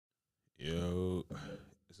Yo,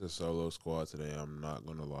 it's a solo squad today. I'm not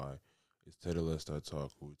gonna lie. It's Teddy Lest I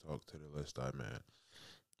Talk. We talk Teddy Lest I Man.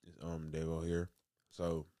 It's Devo here.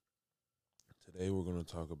 So today we're gonna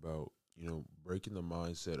talk about breaking the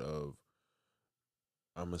mindset of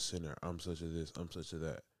I'm a sinner. I'm such a this. I'm such a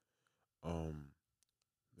that. Um,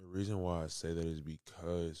 the reason why I say that is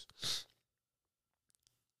because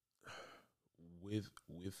with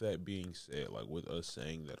that being said, like with us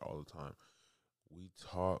saying that all the time, we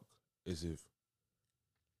talk as if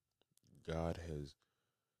God has.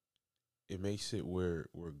 It makes it where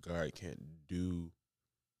God can't do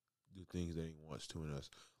things that He wants to in us.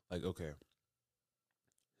 Like, okay,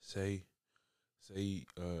 say say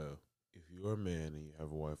if you're a man and you have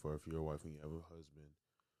a wife, or if you're a wife and you have a husband,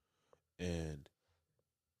 and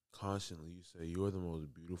constantly you say you're the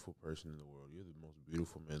most beautiful person in the world, you're the most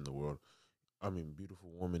beautiful man in the world. I mean, beautiful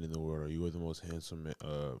woman in the world, or you are the most handsome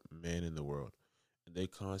man in the world, and they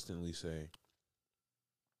constantly say,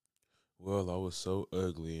 "Well, I was so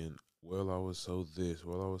ugly," and "Well, I was so this,"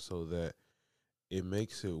 "Well, I was so that." It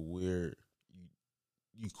makes it weird.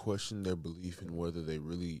 You question their belief in whether they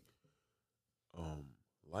really um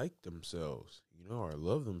like themselves, or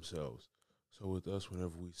love themselves. So with us,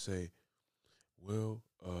 whenever we say, "Well,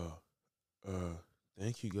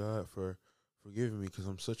 thank you God for forgiving me because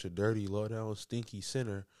I'm such a dirty, low down, stinky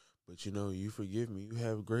sinner," but you forgive me, you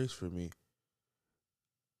have grace for me.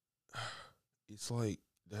 It's like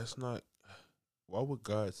that's not. Why would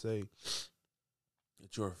God say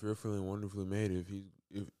that you are fearfully and wonderfully made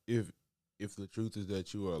if the truth is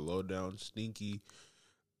that you are a low down, stinky,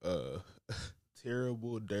 uh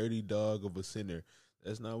terrible, dirty dog of a sinner?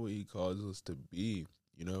 That's not what He calls us to be,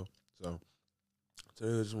 you know. So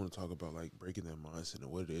today I just want to talk about like breaking that mindset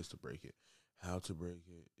and what it is to break it, how to break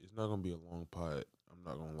it. It's not gonna be a long pod. I'm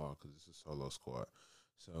not gonna lie because it's a solo squad.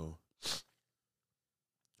 So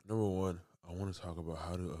number one, I want to talk about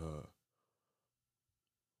how to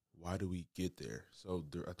why do we get there? So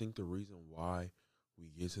I think the reason why we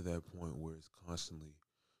get to that point where it's constantly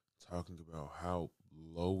talking about how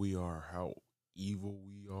low we are, how evil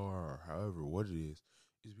we are, or however what it is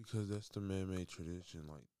because that's the man-made tradition.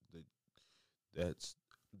 Like the that's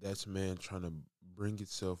that's man trying to bring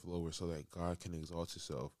itself lower so that God can exalt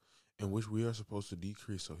Himself, in which we are supposed to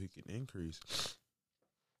decrease so He can increase.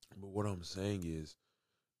 But what I'm saying is,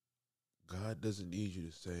 God doesn't need you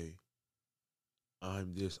to say,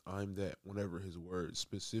 "I'm this, I'm that," whenever His word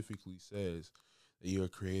specifically says that you are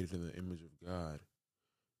created in the image of God,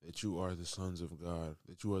 that you are the sons of God,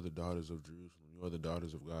 that you are the daughters of Jerusalem, you are the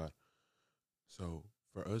daughters of God. So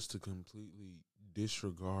for us to completely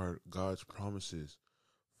disregard God's promises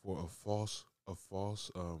for a false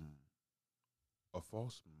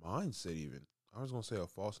mindset, even I was gonna say a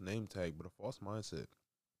false name tag, but a false mindset,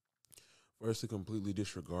 for us to completely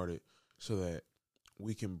disregard it so that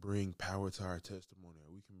we can bring power to our testimony,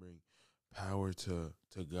 or we can bring power to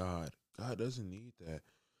God. God doesn't need that.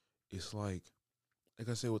 It's like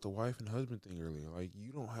I said with the wife and husband thing earlier, like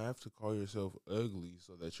you don't have to call yourself ugly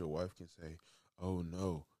so that your wife can say, "Oh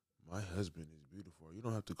no, my husband is beautiful." You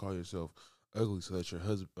don't have to call yourself ugly so that your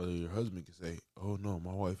husband can say, "Oh no,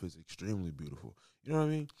 my wife is extremely beautiful." You know what I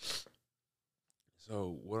mean?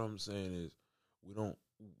 So what I'm saying is, we don't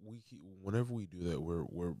we keep, whenever we do that,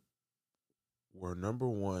 we're number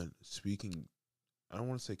one speaking. I don't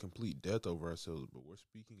want to say complete death over ourselves, but we're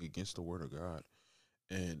speaking against the word of God,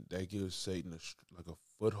 and that gives Satan like a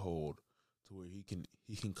foothold to where he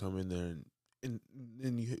can come in there and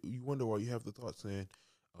you wonder why you have the thought saying,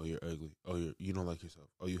 "Oh, you're ugly. Oh, you don't like yourself.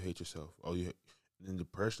 Oh, you hate yourself. Oh, and then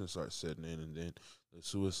depression starts setting in, and then the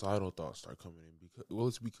suicidal thoughts start coming in because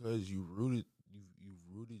it's because you've rooted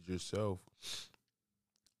yourself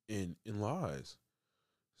in lies.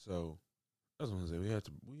 So that's what I'm saying. We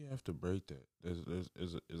have to break that.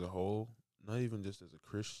 As a whole, not even just as a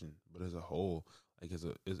Christian, but as a whole, like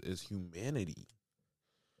as humanity.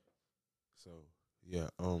 So yeah.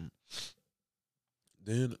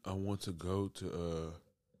 Then I want to go to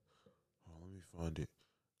let me find it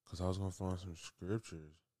because I was gonna find some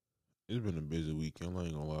scriptures. It's been a busy week. I ain't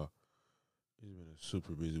gonna lie. It's been a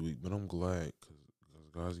super busy week, but I'm glad because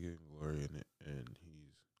God's getting glory in it, and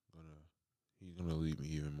gonna He's gonna lead me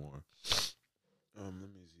even more. Let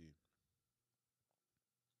me see.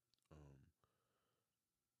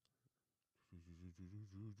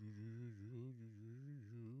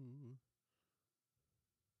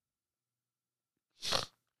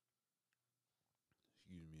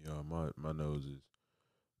 Excuse me, y'all. My nose is.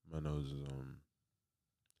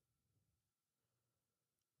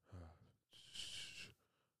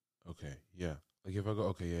 Okay, yeah. Like if I go,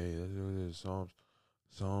 okay, yeah, yeah.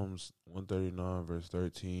 Psalms 139 verse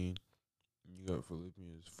 13. You got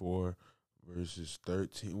Philippians 4 verses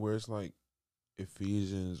 13, where it's like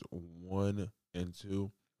Ephesians 1 and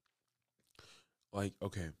 2. Like,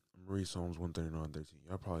 okay, I'm gonna read Psalms 139:13.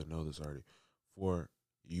 Y'all probably know this already. For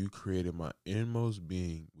you created my inmost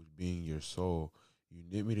being, which being your soul. You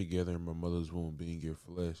knit me together in my mother's womb, being your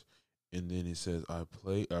flesh. And then it says, I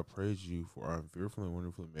praise you, for I am fearfully and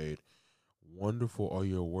wonderfully made. Wonderful are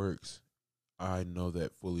your works. I know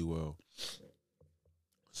that fully well.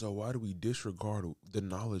 So why do we disregard the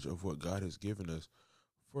knowledge of what God has given us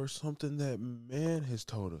for something that man has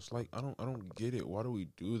told us? Like, I don't get it. Why do we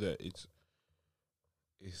do that? It's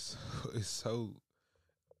it's so.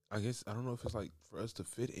 I guess I don't know if it's like for us to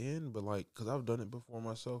fit in, but like, cause I've done it before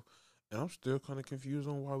myself, and I'm still kind of confused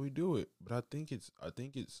on why we do it. But I think it's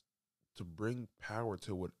to bring power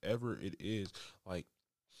to whatever it is. Like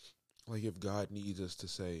like if God needs us to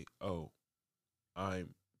say, "Oh,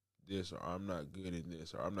 I'm this," or "I'm not good in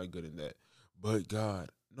this," or "I'm not good in that," but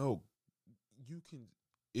God, no, you can.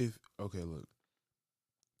 If okay, look,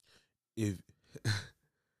 if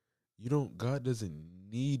you don't, God doesn't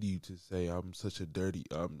need you to say, I'm such a dirty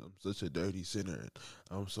sinner, and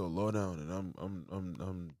I'm so low down, and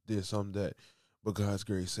I'm this, I'm that, but God's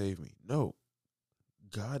grace saved me. No,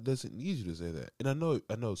 God doesn't need you to say that. And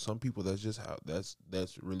I know some people, that's just how, that's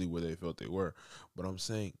really where they felt they were. But I'm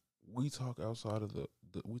saying we talk outside of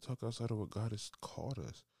we talk outside of what God has called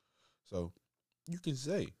us. So you can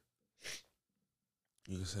say,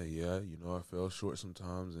 yeah, I fell short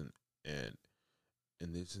sometimes, and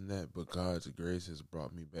and this and that, but God's grace has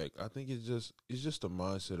brought me back. I think it's just the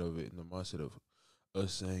mindset of it, and the mindset of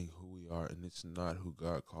us saying who we are, and it's not who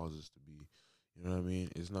God calls us to be. You know what I mean?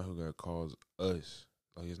 It's not who God calls us.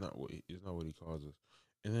 Like, it's not what He calls us.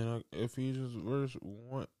 And then Ephesians verse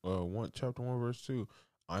 1, chapter 1, verse 2.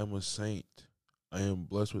 I am a saint. I am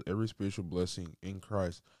blessed with every spiritual blessing in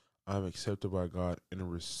Christ. I am accepted by God and a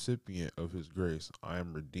recipient of His grace. I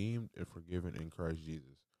am redeemed and forgiven in Christ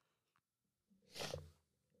Jesus.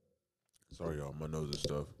 Sorry, y'all, my nose and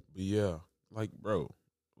stuff. But yeah, like, bro,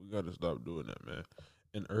 we gotta stop doing that, man.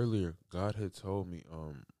 And earlier, God had told me,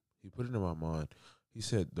 He put it in my mind. He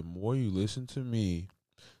said, the more you listen to me,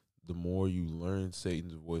 the more you learn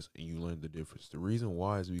Satan's voice and you learn the difference. The reason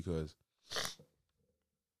why is because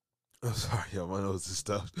I'm sorry, y'all, my nose and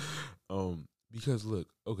stuff. Because look,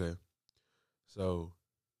 okay, so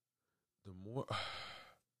the more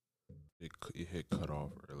it had cut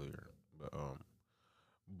off earlier,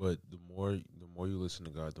 but the more you listen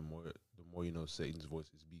to God, the more you know Satan's voice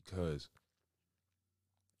is because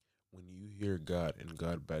when you hear God and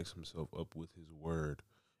God backs Himself up with His word,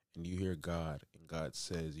 and you hear God and God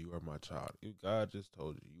says, "You are my child." If God just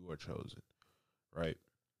told you, you are chosen, right?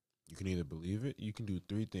 You can either believe it. You can do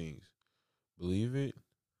three things: believe it,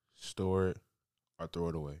 store it, or throw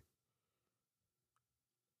it away.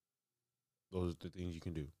 Those are the things you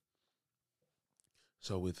can do.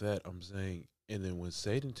 So with that, I'm saying, and then when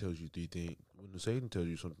Satan tells you three things, when Satan tells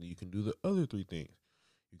you something, you can do the other three things.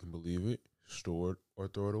 You can believe it, store it, or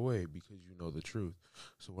throw it away because you know the truth.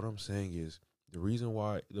 So what I'm saying is the reason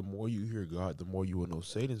why the more you hear God, the more you will know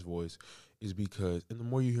Satan's voice is because, and the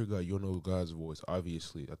more you hear God, you'll know God's voice.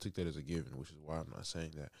 Obviously, I take that as a given, which is why I'm not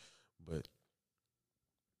saying that. But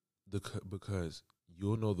because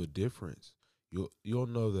you'll know the difference. You'll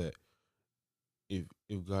know that if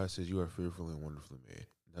God says you are fearfully and wonderfully made,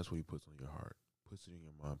 that's what He puts on your heart, puts it in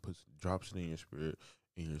your mind, drops it in your spirit,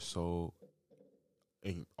 in your soul,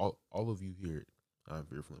 and all of you hear it. I'm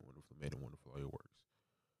fearfully and wonderfully made, and wonderful are your works.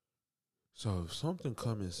 So if something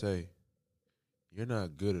come and say you're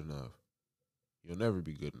not good enough, you'll never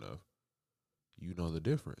be good enough, you know the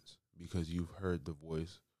difference because you've heard the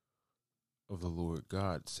voice of the Lord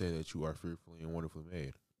God say that you are fearfully and wonderfully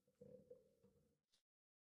made.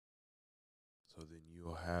 So then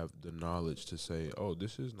you'll have the knowledge to say, "Oh,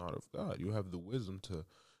 this is not of God." You have the wisdom to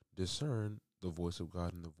discern the voice of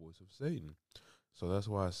God and the voice of Satan. So that's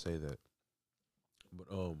why I say that. But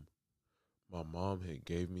my mom had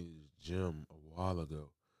gave me this gem a while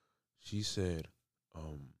ago. She said,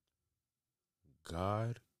 um,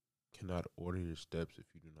 God cannot order your steps if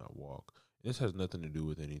you do not walk. This has nothing to do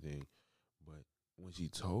with anything, but when she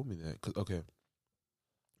told me that, cause okay,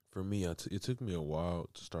 for me, it took me a while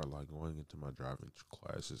to start like going into my driving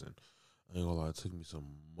classes, and I ain't gonna lie, it took me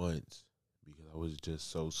some months because I was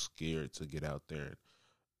just so scared to get out there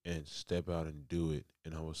and step out and do it,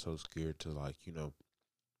 and I was so scared to like,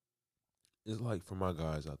 it's like for my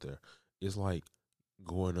guys out there, it's like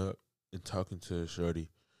going up and talking to a shorty,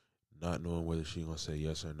 not knowing whether she gonna say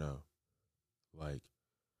yes or no. Like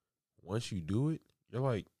once you do it, you're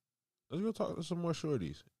like, let's go talk to some more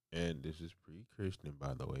shorties. And this is pre-Christian,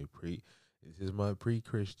 by the way. This is my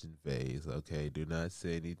pre-Christian phase. Okay, do not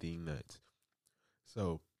say anything nuts.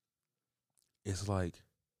 So it's like,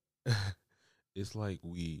 it's like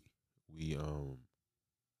we. What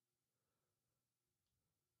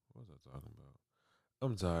was I talking about?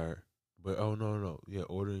 I'm tired, but oh no, no, yeah,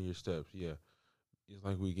 ordering your steps. Yeah, it's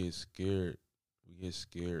like we get scared. We get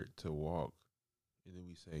scared to walk, and then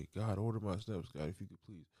we say, "God, order my steps. God, if you could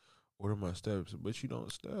please order my steps," but you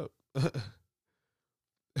don't step.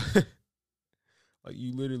 Like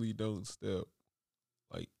you literally don't step.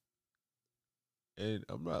 Like, and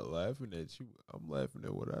I'm not laughing at you. I'm laughing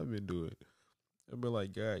at what I've been doing. I've been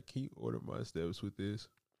like, God, can you order my steps with this?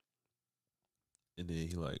 And then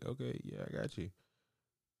he like, okay, yeah, I got you.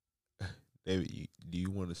 David, do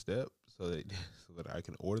you want to step so that so that I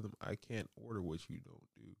can order them? I can't order what you don't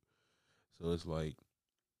do. So it's like,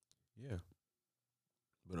 yeah,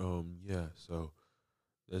 but yeah. So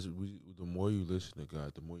that's the more you listen to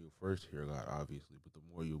God, the more you first hear God, obviously, but the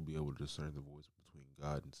more you'll be able to discern the voice between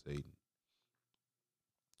God and Satan.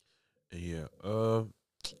 And yeah,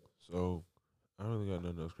 so I don't really got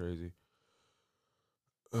nothing else crazy.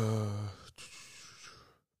 I'm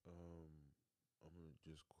gonna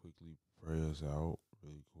just quickly pray us out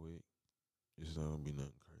really quick. It's not gonna be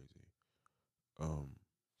nothing crazy. Um,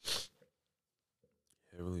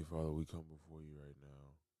 Heavenly Father, we come before you right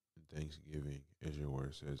now in thanksgiving, as your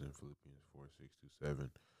word says in Philippians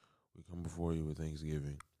 4:6-7. We come before you with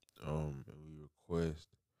thanksgiving. And we request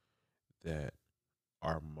that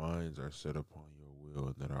our minds are set upon your will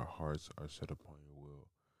and that our hearts are set upon your will.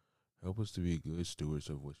 Help us to be good stewards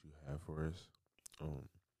of what you have for us. Um,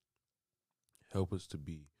 Help us to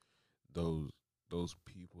be those those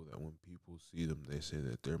people that when people see them, they say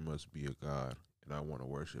that there must be a God, and I want to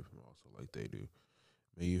worship Him also like they do.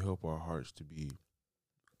 May you help our hearts to be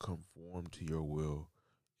conformed to your will,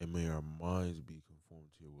 and may our minds be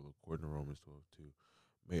conformed to your will, according to Romans 12:2.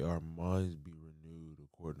 May our minds be renewed,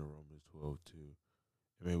 according to Romans 12:2.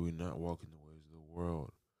 And may we not walk in the ways of the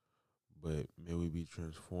world, but may we be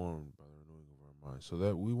transformed by the renewing of our minds, so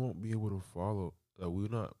that we won't be able to follow, that we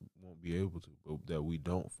not won't be able to, but that we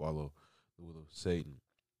don't follow the will of Satan,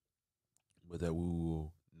 but that we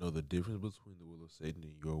will know the difference between the will of Satan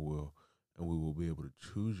and your will, and we will be able to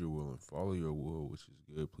choose your will and follow your will, which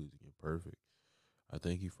is good, pleasing, and perfect. I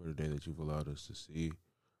thank you for the day that you've allowed us to see.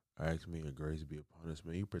 I ask may your grace be upon us.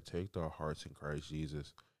 May you protect our hearts in Christ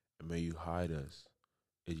Jesus, and may you hide us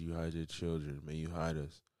as you hide your children. May you hide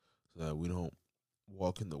us so that we don't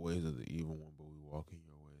walk in the ways of the evil one, but we walk in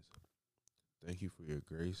your ways. Thank you for your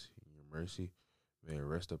grace and your mercy. May it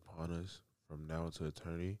rest upon us from now to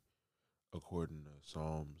eternity, according to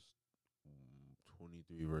Psalms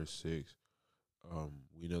 23, verse 6.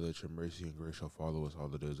 We know that your mercy and grace shall follow us all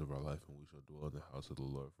the days of our life, and we shall dwell in the house of the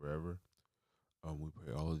Lord forever. We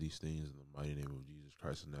pray all of these things in the mighty name of Jesus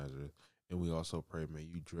Christ of Nazareth. And we also pray, may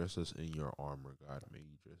you dress us in your armor, God. May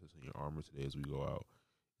you dress us in your armor today as we go out.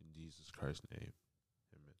 In Jesus Christ's name.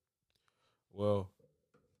 Amen. Well,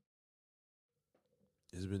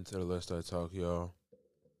 it's been to the Let's I Talk, y'all.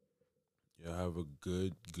 Y'all have a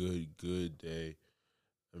good day.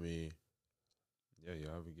 I mean, yeah,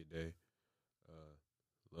 y'all have a good day.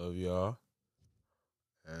 Love y'all.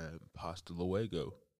 And pasta luego.